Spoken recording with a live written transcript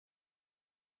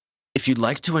If you'd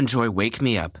like to enjoy Wake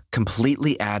Me Up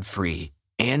completely ad-free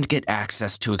and get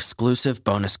access to exclusive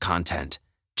bonus content,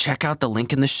 check out the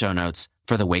link in the show notes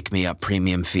for the Wake Me Up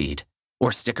premium feed,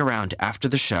 or stick around after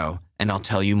the show and I'll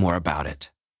tell you more about it.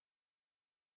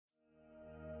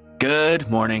 Good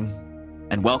morning,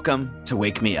 and welcome to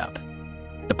Wake Me Up,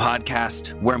 the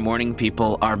podcast where morning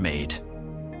people are made.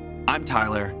 I'm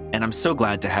Tyler, and I'm so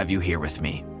glad to have you here with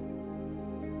me.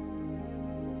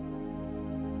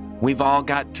 We've all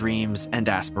got dreams and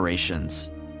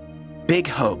aspirations, big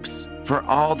hopes for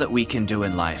all that we can do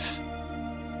in life.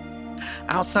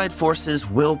 Outside forces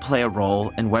will play a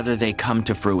role in whether they come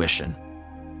to fruition.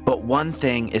 But one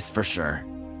thing is for sure.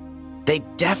 They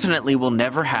definitely will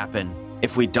never happen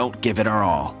if we don't give it our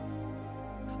all.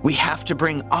 We have to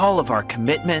bring all of our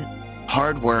commitment,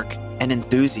 hard work, and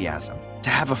enthusiasm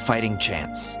to have a fighting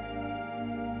chance.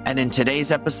 And in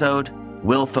today's episode,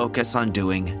 we'll focus on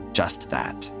doing just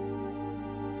that.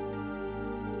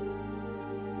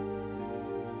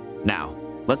 Now,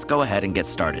 let's go ahead and get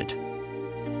started.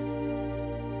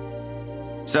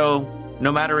 So,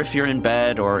 no matter if you're in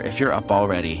bed or if you're up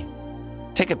already,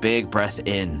 take a big breath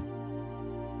in.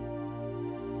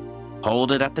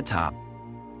 Hold it at the top.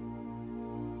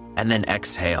 And then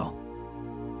exhale.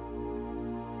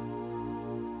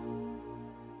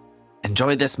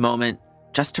 Enjoy this moment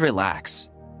just to relax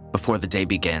before the day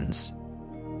begins.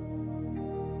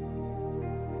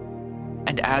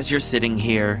 And as you're sitting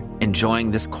here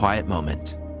enjoying this quiet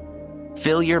moment,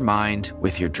 fill your mind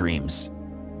with your dreams.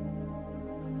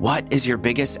 What is your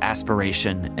biggest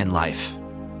aspiration in life?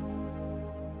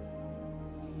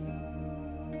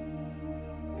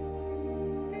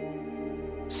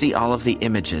 See all of the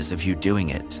images of you doing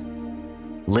it,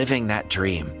 living that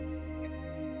dream,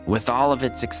 with all of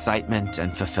its excitement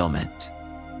and fulfillment.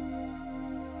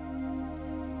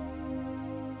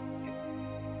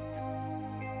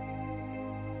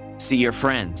 See your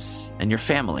friends and your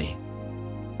family,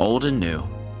 old and new,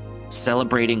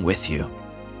 celebrating with you.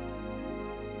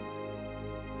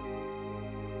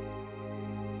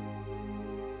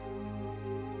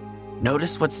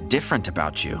 Notice what's different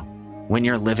about you when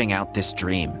you're living out this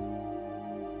dream.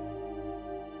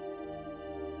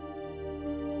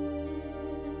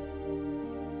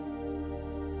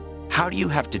 How do you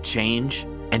have to change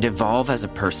and evolve as a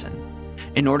person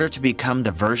in order to become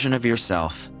the version of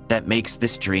yourself that makes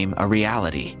this dream a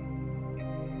reality?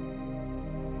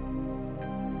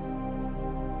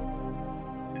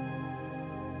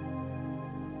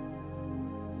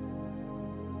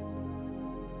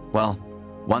 Well,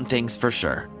 one thing's for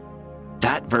sure.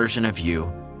 That version of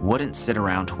you wouldn't sit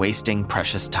around wasting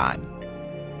precious time.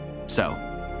 So,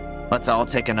 let's all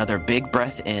take another big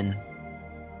breath in.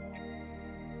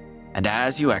 And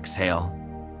as you exhale,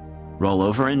 roll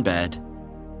over in bed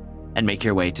and make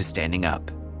your way to standing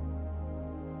up.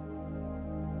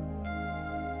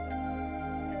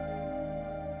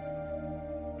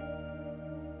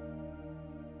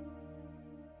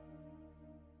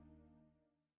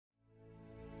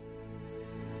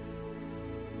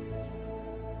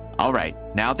 All right,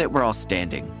 now that we're all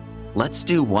standing, let's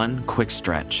do one quick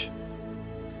stretch.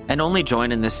 And only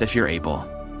join in this if you're able.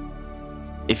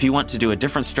 If you want to do a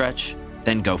different stretch,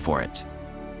 then go for it.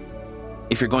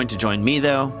 If you're going to join me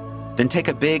though, then take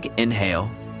a big inhale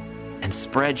and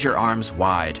spread your arms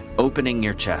wide, opening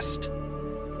your chest.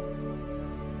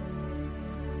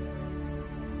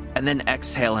 And then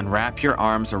exhale and wrap your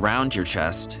arms around your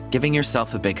chest, giving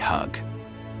yourself a big hug.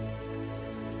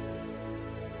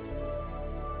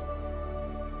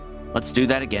 Let's do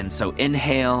that again. So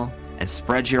inhale and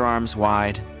spread your arms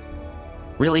wide.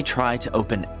 Really try to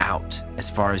open out as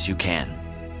far as you can.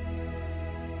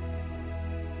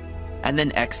 And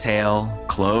then exhale,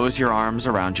 close your arms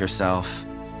around yourself.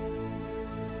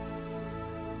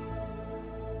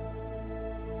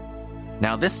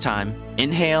 Now this time,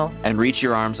 inhale and reach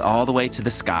your arms all the way to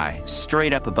the sky,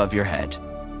 straight up above your head.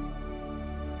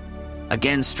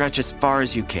 Again, stretch as far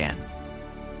as you can.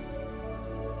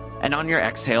 And on your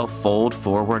exhale, fold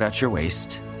forward at your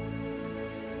waist.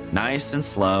 Nice and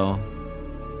slow.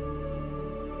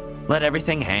 Let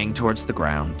everything hang towards the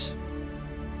ground.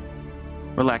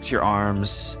 Relax your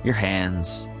arms, your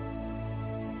hands.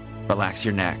 Relax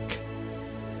your neck.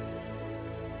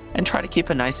 And try to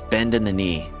keep a nice bend in the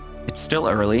knee. It's still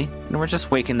early, and we're just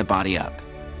waking the body up.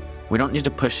 We don't need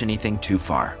to push anything too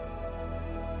far.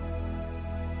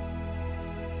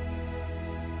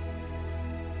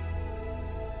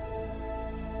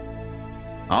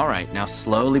 All right, now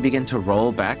slowly begin to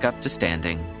roll back up to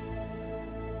standing.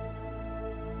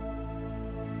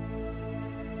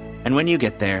 And when you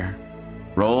get there,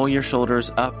 roll your shoulders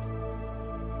up,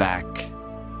 back,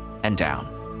 and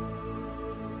down.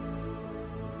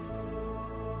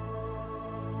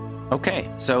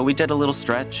 Okay, so we did a little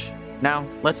stretch. Now,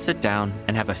 let's sit down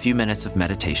and have a few minutes of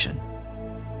meditation.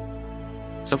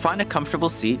 So find a comfortable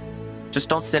seat. Just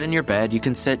don't sit in your bed, you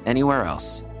can sit anywhere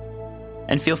else.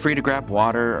 And feel free to grab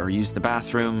water or use the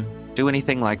bathroom, do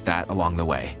anything like that along the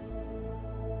way.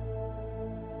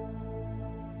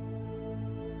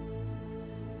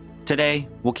 Today,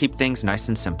 we'll keep things nice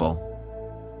and simple.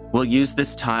 We'll use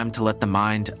this time to let the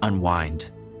mind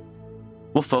unwind.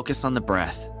 We'll focus on the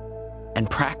breath and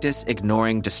practice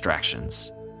ignoring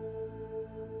distractions.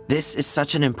 This is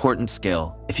such an important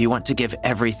skill if you want to give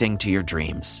everything to your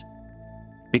dreams,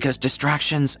 because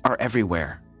distractions are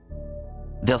everywhere.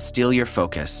 They'll steal your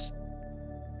focus.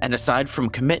 And aside from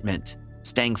commitment,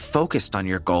 staying focused on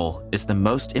your goal is the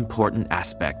most important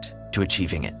aspect to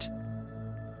achieving it.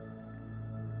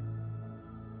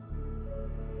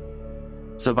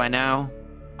 So by now,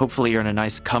 hopefully you're in a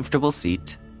nice comfortable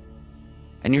seat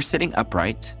and you're sitting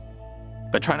upright,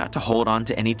 but try not to hold on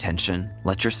to any tension.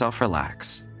 Let yourself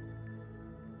relax.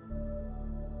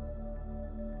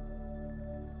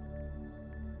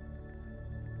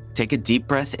 Take a deep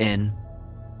breath in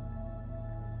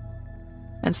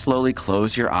and slowly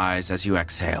close your eyes as you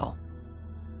exhale.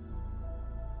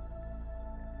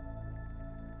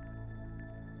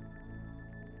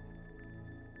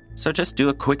 So just do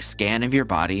a quick scan of your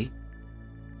body.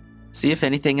 See if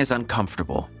anything is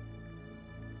uncomfortable.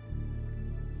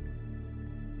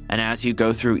 And as you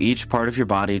go through each part of your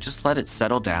body, just let it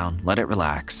settle down, let it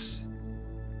relax.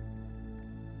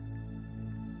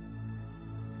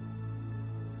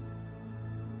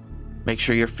 Make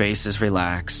sure your face is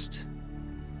relaxed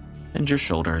and your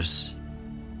shoulders.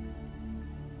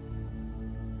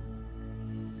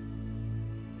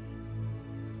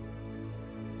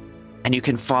 And you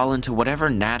can fall into whatever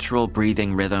natural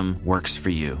breathing rhythm works for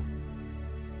you.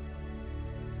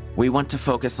 We want to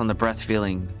focus on the breath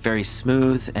feeling very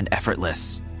smooth and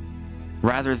effortless,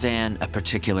 rather than a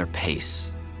particular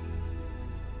pace.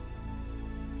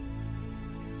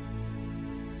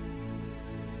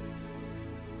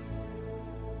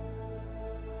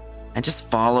 And just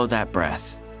follow that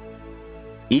breath.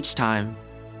 Each time,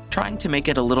 trying to make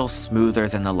it a little smoother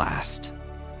than the last.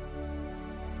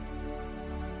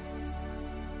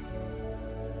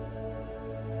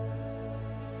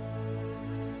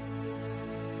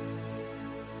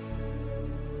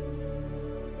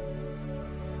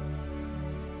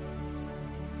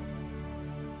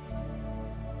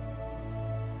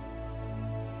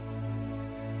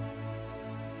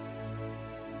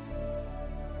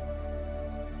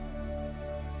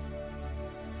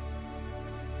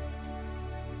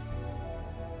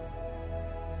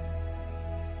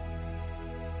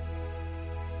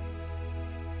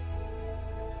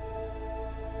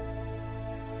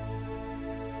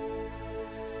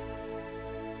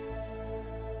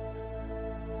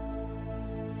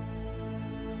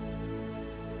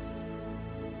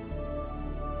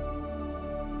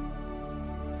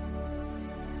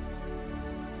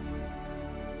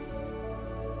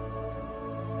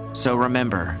 So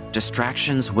remember,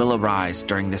 distractions will arise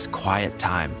during this quiet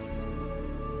time.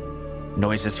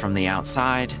 Noises from the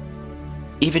outside,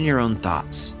 even your own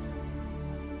thoughts.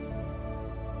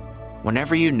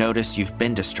 Whenever you notice you've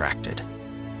been distracted,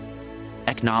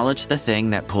 acknowledge the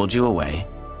thing that pulled you away.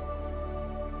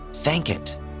 Thank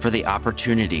it for the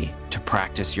opportunity to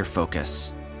practice your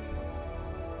focus.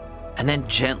 And then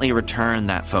gently return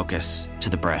that focus to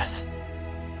the breath.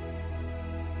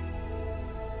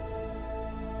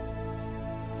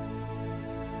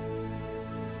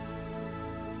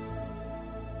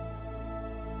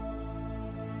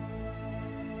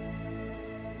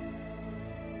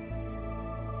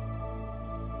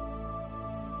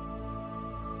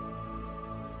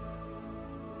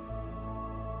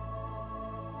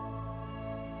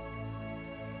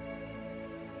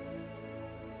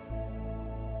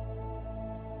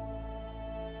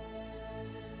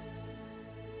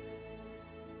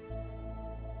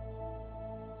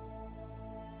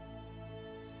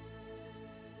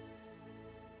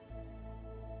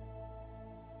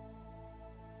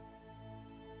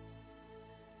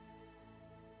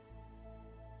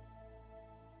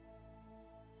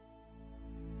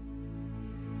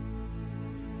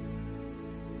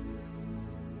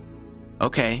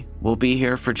 Okay, we'll be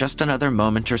here for just another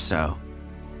moment or so.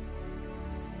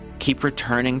 Keep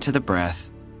returning to the breath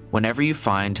whenever you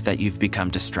find that you've become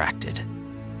distracted.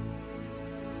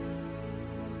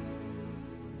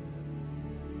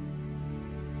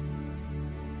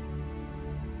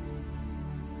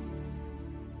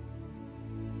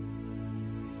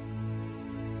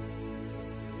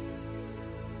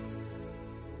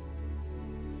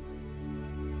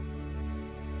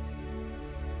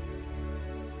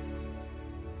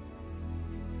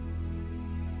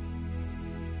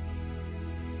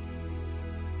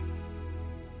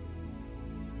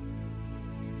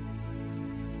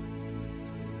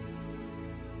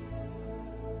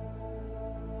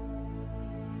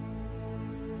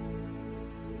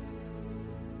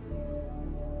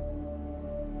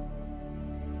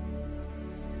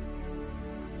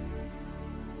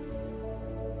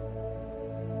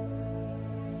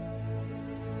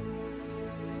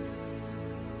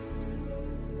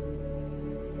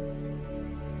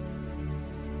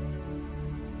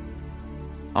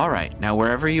 All right, now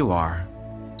wherever you are,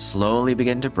 slowly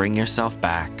begin to bring yourself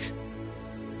back.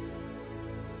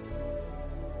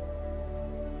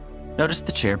 Notice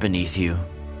the chair beneath you,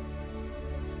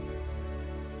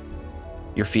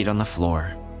 your feet on the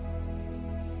floor,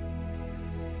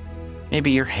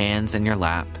 maybe your hands in your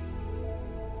lap.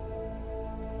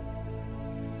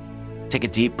 Take a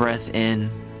deep breath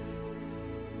in,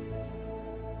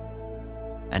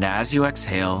 and as you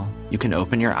exhale, you can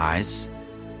open your eyes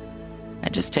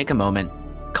and just take a moment,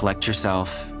 collect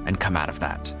yourself, and come out of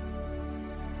that.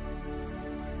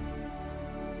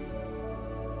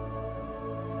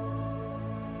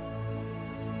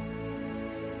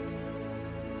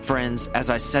 Friends,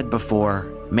 as I said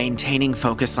before, maintaining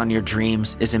focus on your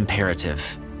dreams is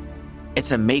imperative. It's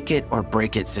a make it or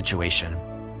break it situation.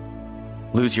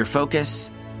 Lose your focus,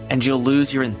 and you'll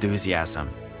lose your enthusiasm.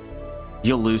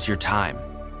 You'll lose your time.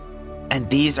 And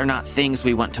these are not things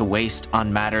we want to waste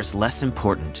on matters less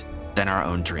important than our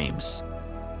own dreams.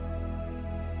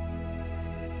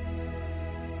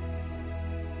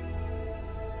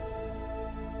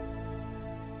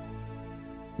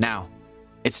 Now,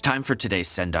 it's time for today's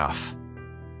send-off.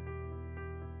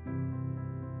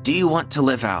 Do you want to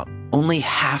live out only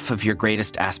half of your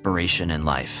greatest aspiration in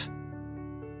life?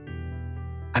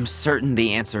 I'm certain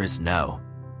the answer is no.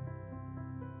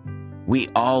 We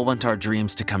all want our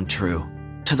dreams to come true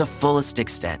to the fullest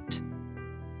extent.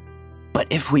 But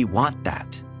if we want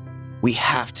that, we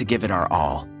have to give it our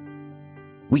all.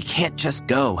 We can't just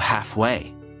go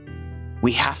halfway.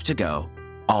 We have to go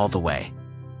all the way.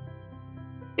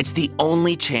 It's the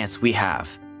only chance we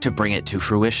have to bring it to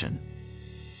fruition.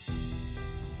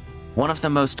 One of the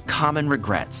most common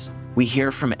regrets we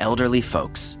hear from elderly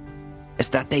folks is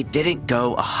that they didn't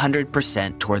go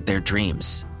 100% toward their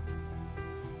dreams.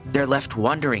 They're left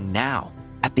wondering now,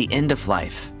 at the end of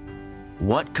life,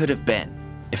 what could have been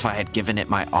if I had given it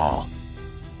my all?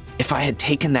 If I had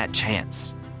taken that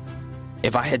chance?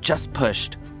 If I had just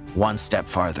pushed one step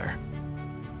farther?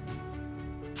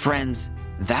 Friends,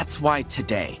 that's why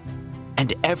today,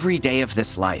 and every day of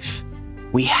this life,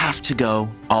 we have to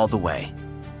go all the way.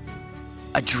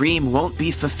 A dream won't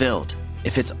be fulfilled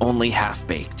if it's only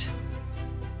half-baked.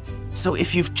 So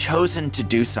if you've chosen to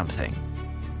do something,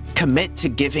 commit to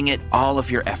giving it all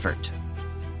of your effort.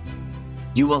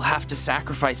 You will have to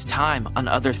sacrifice time on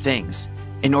other things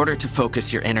in order to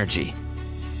focus your energy.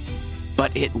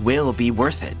 But it will be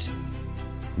worth it.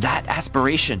 That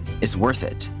aspiration is worth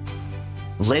it.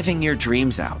 Living your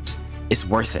dreams out is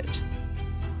worth it.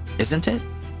 Isn't it?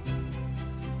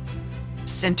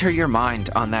 Center your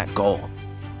mind on that goal.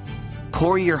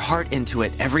 Pour your heart into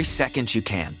it every second you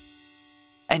can.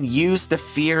 And use the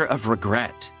fear of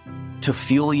regret to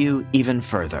fuel you even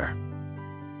further.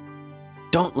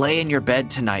 Don't lay in your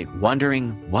bed tonight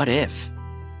wondering what if.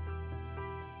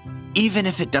 Even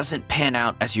if it doesn't pan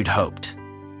out as you'd hoped,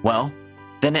 well,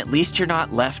 then at least you're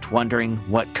not left wondering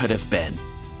what could have been.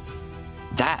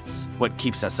 That's what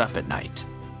keeps us up at night.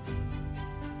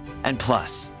 And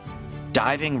plus,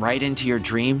 diving right into your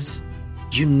dreams,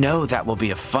 you know that will be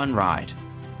a fun ride.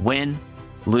 Win,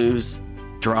 lose,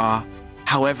 draw,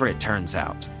 however it turns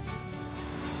out.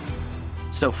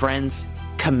 So friends,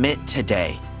 commit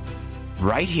today,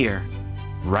 right here,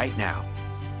 right now,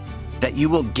 that you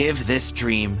will give this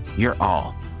dream your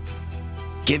all.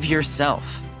 Give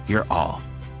yourself your all.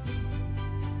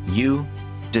 You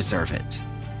deserve it.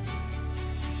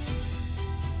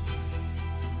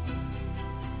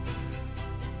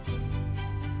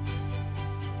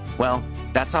 Well,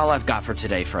 that's all I've got for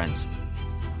today, friends.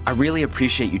 I really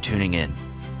appreciate you tuning in.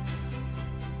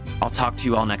 I'll talk to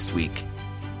you all next week.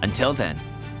 Until then,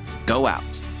 go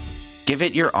out, give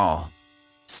it your all,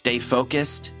 stay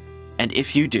focused, and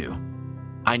if you do,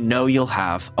 I know you'll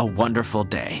have a wonderful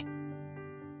day.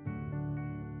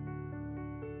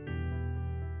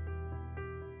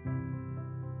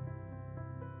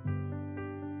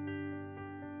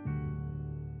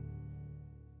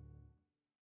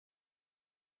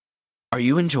 Are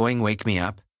you enjoying Wake Me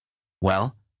Up?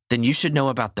 Well, then you should know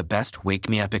about the best Wake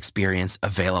Me Up experience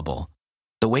available,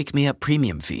 the Wake Me Up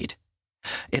Premium feed.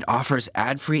 It offers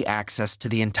ad-free access to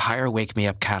the entire Wake Me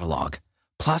Up catalog,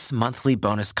 plus monthly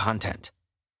bonus content.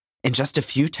 In just a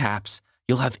few taps,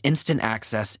 you'll have instant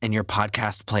access in your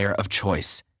podcast player of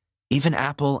choice, even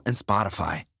Apple and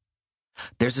Spotify.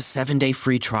 There's a 7-day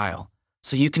free trial,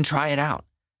 so you can try it out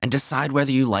and decide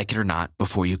whether you like it or not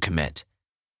before you commit.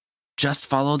 Just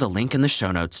follow the link in the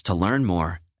show notes to learn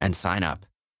more and sign up.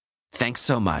 Thanks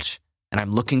so much, and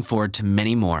I'm looking forward to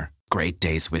many more great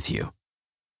days with you.